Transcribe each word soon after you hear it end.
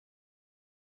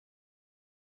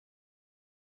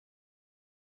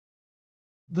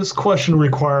This question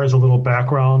requires a little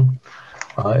background.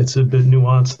 It's a bit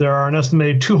nuanced. There are an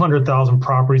estimated 200,000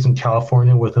 properties in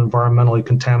California with environmentally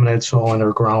contaminated soil and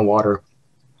their groundwater.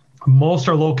 Most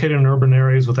are located in urban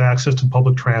areas with access to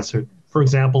public transit, for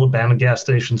example, abandoned gas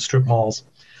stations, strip malls.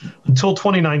 Until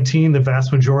 2019, the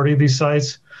vast majority of these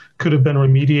sites could have been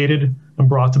remediated and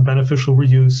brought to beneficial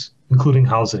reuse, including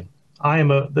housing.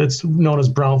 That's known as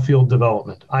brownfield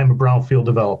development. I'm a brownfield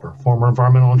developer, former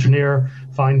environmental engineer,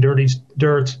 find dirty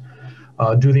dirt,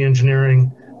 do the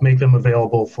engineering, make them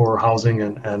available for housing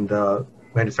and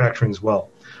manufacturing as well.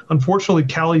 Unfortunately,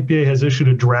 CalEPA has issued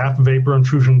a draft vapor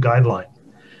intrusion guideline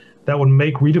that would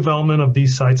make redevelopment of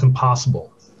these sites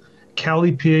impossible.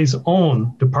 CalEPA's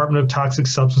own Department of Toxic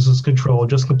Substances Control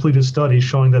just completed a study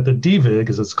showing that the DVIG,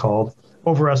 as it's called,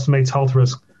 overestimates health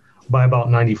risk by about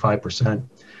 95%.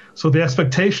 So the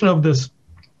expectation of this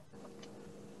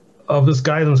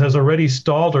guidance has already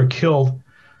stalled or killed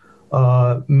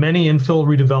many infill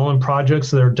redevelopment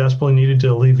projects that are desperately needed to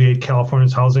alleviate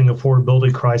California's housing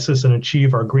affordability crisis and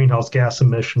achieve our greenhouse gas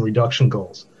emission reduction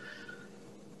goals.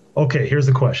 Okay, here's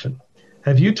the question.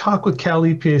 Have you talked with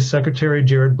CalEPA Secretary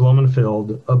Jared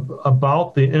Blumenfield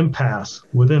about the impasse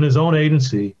within his own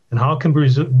agency and how it can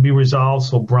be resolved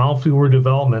so brownfield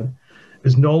redevelopment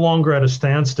is no longer at a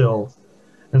standstill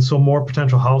and so more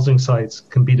potential housing sites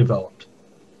can be developed?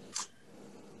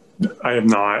 I have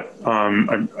not.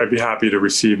 I'd be happy to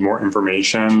receive more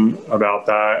information about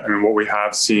that. I mean, what we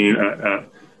have seen, and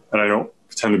I don't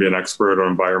pretend to be an expert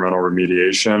on environmental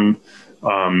remediation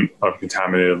of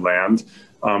contaminated land.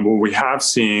 What we have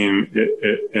seen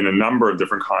in a number of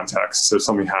different contexts, there's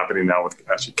something happening now with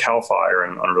actually CAL FIRE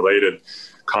and unrelated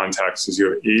contexts, is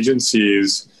you have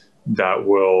agencies that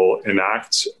will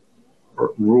enact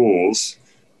rules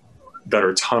that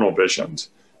are tunnel visioned,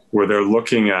 where they're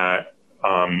looking at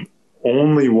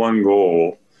only one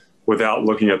goal without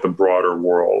looking at the broader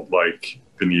world, like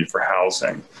the need for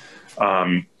housing.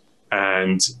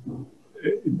 And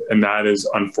that is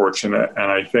unfortunate.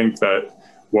 And I think that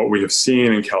what we have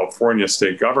seen in California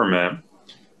state government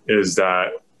is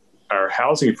that our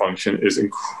housing function is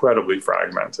incredibly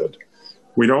fragmented.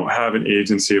 We don't have an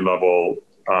agency level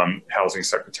housing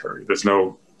secretary. There's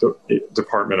no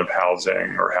Department of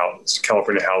Housing or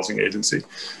California Housing Agency.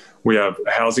 We have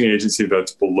a housing agency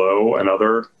that's below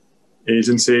another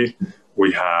agency.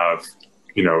 We have,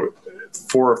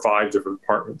 4 or 5 different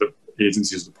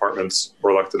agencies, departments, or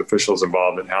elected officials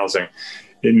involved in housing.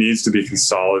 It needs to be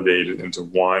consolidated into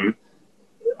one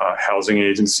housing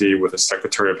agency with a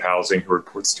Secretary of Housing who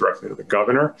reports directly to the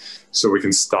governor, so we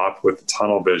can stop with the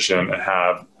tunnel vision and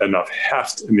have enough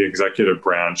heft in the executive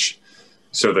branch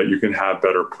so that you can have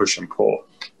better push and pull.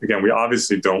 Again, we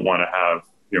obviously don't want to have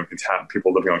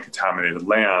people living on contaminated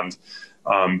land,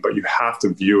 but you have to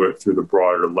view it through the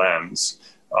broader lens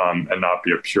and not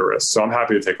be a purist. So I'm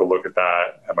happy to take a look at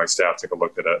that, have my staff take a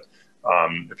look at it,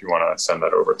 if you want to send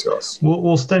that over to us.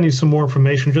 We'll send you some more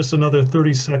information. Just another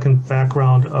 30-second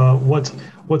background.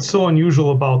 What's so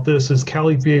unusual about this is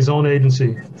CalEPA's own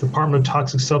agency, Department of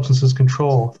Toxic Substances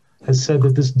Control, has said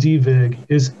that this DVIG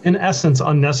is in essence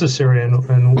unnecessary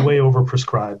and way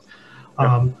overprescribed.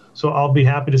 So I'll be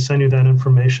happy to send you that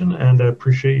information, and I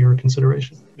appreciate your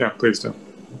consideration. Yeah, please do.